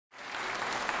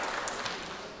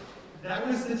That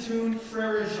was the tune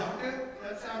Frere Jacques.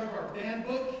 That's out of our band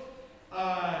book.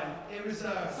 It was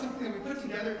something that we put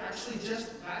together actually just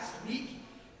last week.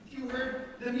 If you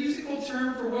heard, the musical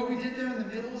term for what we did there in the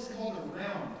middle is called a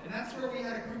round. And that's where we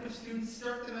had a group of students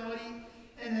start the melody,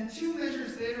 and then 2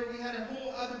 measures later we had a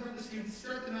whole other group of students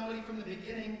start the melody from the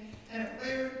beginning, and it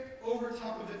layered over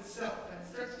top of itself. And it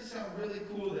starts to sound really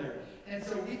cool there. And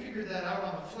so we figured that out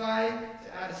on the fly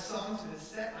to add a song to the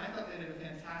set, and I thought they did a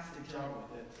fantastic job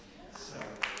with it. So.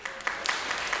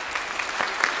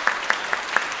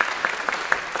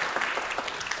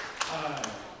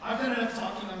 I've done enough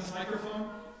talking on this microphone.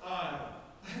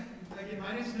 Again,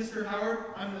 my name is Mr. Howard.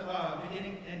 I'm the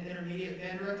beginning and intermediate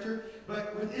band director.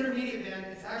 But with intermediate band,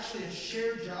 it's actually a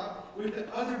shared job with the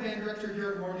other band director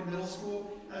here at Morgan Middle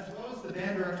School, as well as the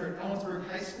band director at Ellensburg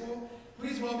High School.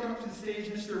 Please welcome up to the stage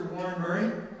Mr. Warren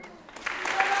Murray.